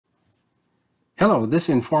Hello, this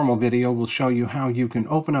informal video will show you how you can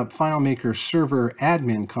open up FileMaker Server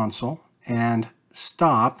Admin Console and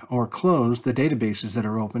stop or close the databases that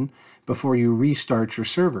are open before you restart your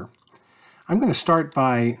server. I'm going to start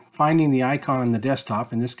by finding the icon on the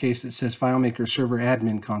desktop. In this case, it says FileMaker Server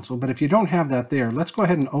Admin Console, but if you don't have that there, let's go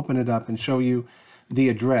ahead and open it up and show you the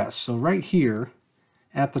address. So right here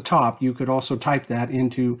at the top, you could also type that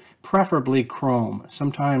into preferably Chrome.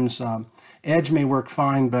 Sometimes Edge may work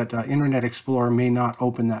fine, but Internet Explorer may not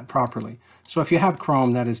open that properly. So if you have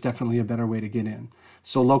Chrome, that is definitely a better way to get in.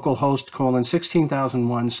 So localhost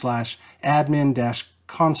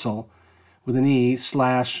 :16001/admin-console with an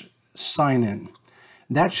E/sign-in.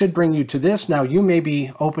 That should bring you to this. Now you may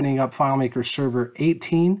be opening up FileMaker Server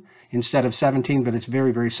 18 instead of 17, but it's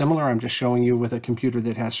very, very similar. I'm just showing you with a computer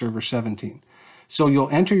that has Server 17. So you'll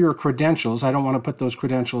enter your credentials. I don't want to put those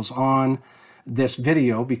credentials on this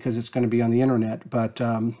video because it's going to be on the internet, but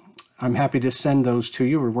I'm happy to send those to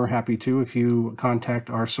you, or we're happy to if you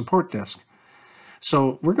contact our support desk.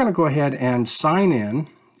 So we're going to go ahead and sign in,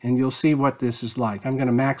 and you'll see what this is like. I'm going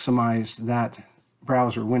to maximize that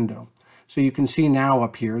browser window. So you can see now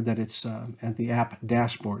up here that it's at the app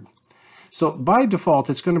dashboard. So by default,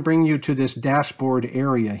 it's going to bring you to this dashboard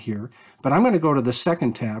area here, but I'm going to go to the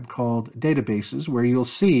second tab called Databases, where you'll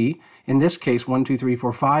see, in this case, 5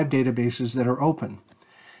 databases that are open.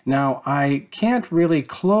 Now, I can't really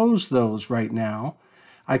close those right now.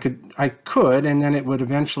 I could, and then it would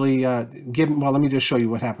eventually well, let me just show you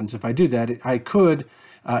what happens if I do that. I could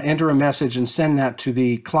enter a message and send that to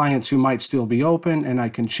the clients who might still be open, and I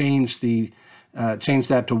can change that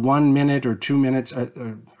to 1 minute or 2 minutes,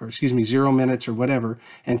 or excuse me, 0 minutes or whatever,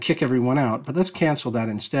 and kick everyone out. But let's cancel that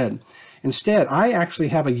instead. Instead, I actually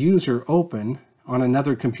have a user open on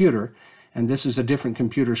another computer, and this is a different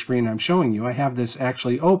computer screen I'm showing you. I have this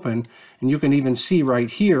actually open, and you can even see right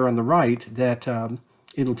here on the right that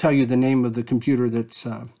it'll tell you the name of the computer that's,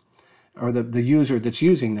 or the user that's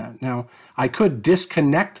using that. Now, I could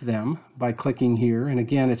disconnect them by clicking here, and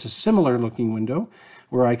again, it's a similar looking window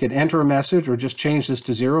where I could enter a message or just change this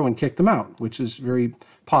to 0 and kick them out, which is very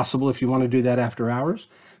possible if you want to do that after hours.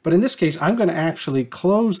 But in this case, I'm going to actually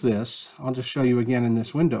close this. I'll just show you again in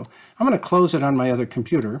this window. I'm going to close it on my other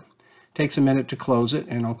computer. Takes a minute to close it,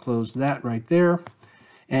 and I'll close that right there.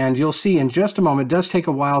 And you'll see in just a moment, it does take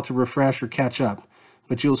a while to refresh or catch up,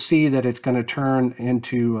 but you'll see that it's going to turn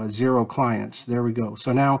into 0 clients. There we go.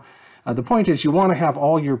 So now the point is you want to have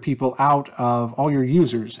all your people all your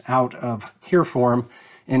users out of HearForm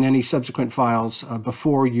and any subsequent files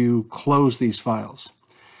before you close these files.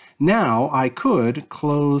 Now I could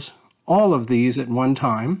close all of these at one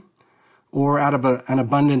time, or out of an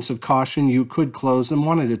abundance of caution, you could close them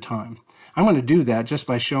one at a time. I'm going to do that just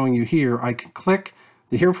by showing you here. I can click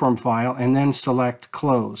the HearForm file and then select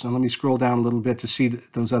Close. And let me scroll down a little bit to see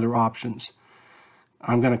those other options.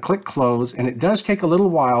 I'm going to click Close, and it does take a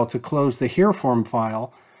little while to close the HearForm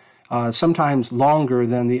file, sometimes longer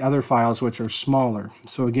than the other files, which are smaller.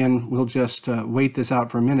 So again, we'll just wait this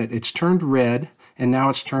out for a minute. It's turned red, and now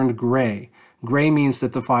it's turned gray. Gray means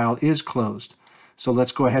that the file is closed. So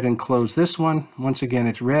let's go ahead and close this one. Once again,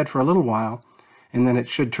 it's red for a little while, and then it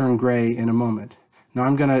should turn gray in a moment. Now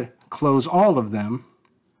I'm going to close all of them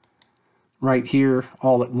right here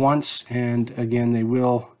all at once, and again, they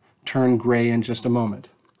will turn gray in just a moment.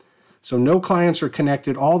 So no clients are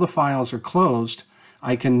connected. All the files are closed.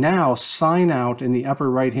 I can now sign out in the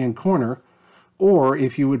upper right-hand corner, or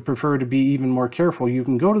if you would prefer to be even more careful, you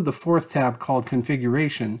can go to the fourth tab called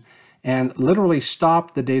Configuration and literally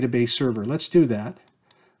stop the database server. Let's do that.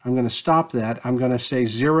 I'm going to stop that. I'm going to say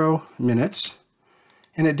 0 minutes,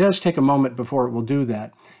 and it does take a moment before it will do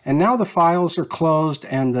that. And now the files are closed,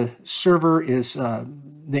 and the server is,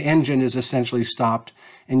 the engine is essentially stopped,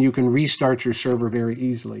 and you can restart your server very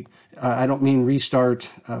easily. I don't mean restart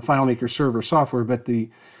FileMaker server software, but the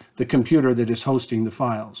computer that is hosting the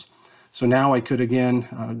files. So now I could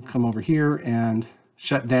again come over here and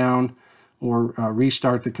shut down or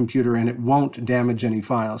restart the computer, and it won't damage any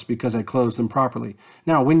files because I closed them properly.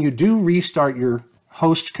 Now, when you do restart your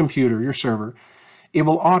host computer, your server, it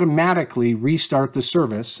will automatically restart the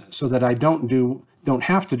service so that I don't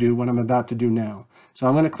have to do what I'm about to do now. So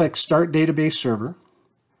I'm going to click Start Database Server,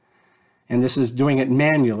 and this is doing it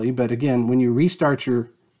manually, but again, when you restart your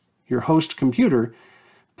host computer,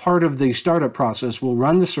 part of the startup process will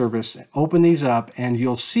run the service, open these up, and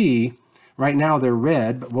you'll see right now they're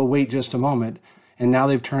red, but we'll wait just a moment, and now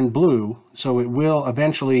they've turned blue. So it will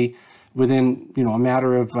eventually, within a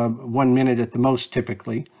matter of 1 minute at the most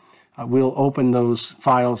typically, we'll open those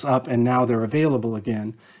files up, and now they're available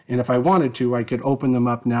again. And if I wanted to, I could open them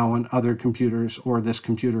up now on other computers or this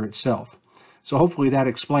computer itself. So hopefully that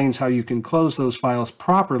explains how you can close those files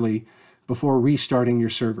properly before restarting your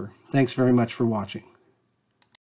server. Thanks very much for watching.